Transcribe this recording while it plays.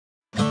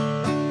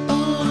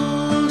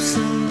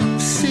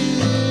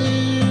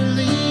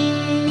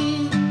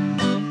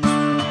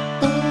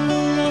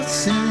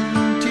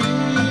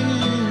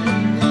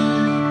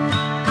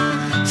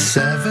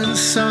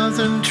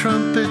southern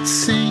trumpets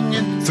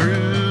singing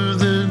through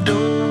the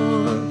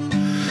door.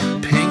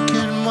 Pink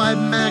and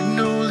white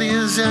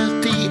magnolias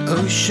at the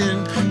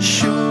ocean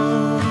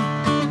shore.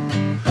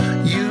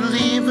 You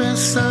leave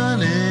us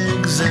an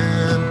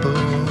example.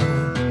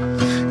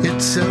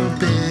 It's so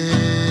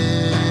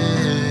big,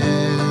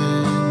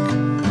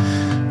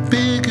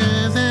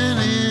 bigger than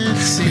it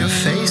seems. Your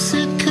face,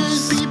 it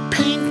could be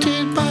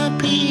painted by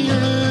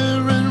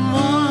Pierre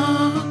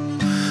Renoir.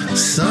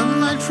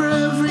 Sunlight for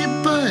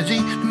everybody,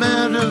 no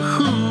matter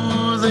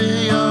who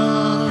they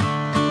are.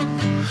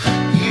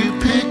 You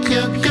pick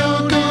up your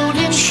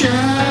golden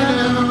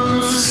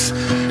shadows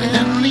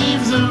and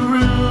leave the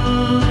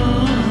room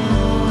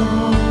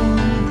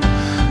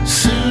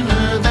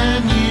sooner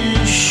than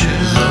you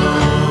should.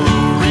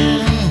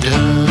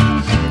 Lorinda,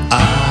 I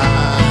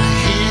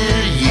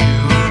hear you.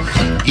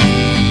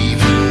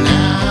 Even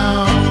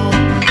now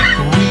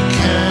we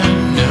can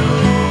know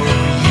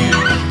you.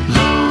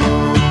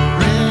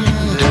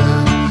 Lorinda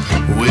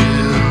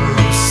will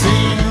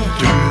sing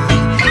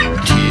through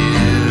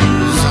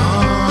tears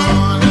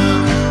on a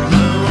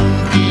lone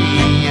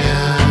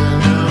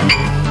piano.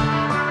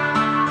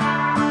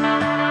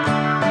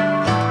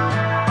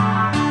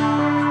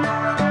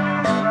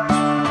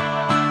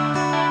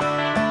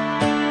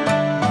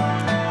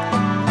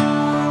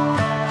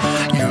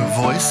 Your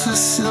voice, a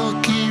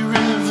silky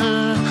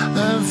river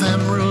of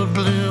emerald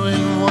blue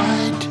and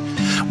white.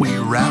 We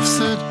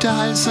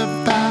rhapsodize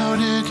about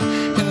it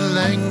in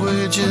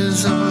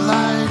languages of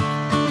light.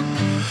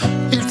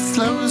 It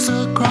flows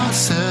across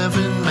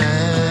 7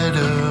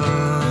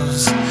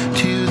 meadows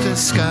to the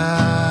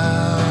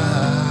sky,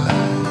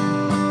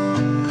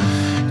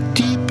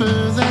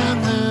 deeper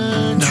than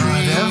the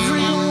tree. Not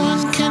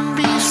everyone can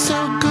be so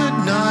good,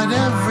 not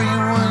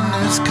everyone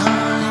is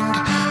kind.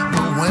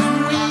 But when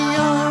we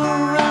are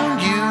around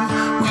you,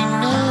 we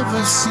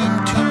never seem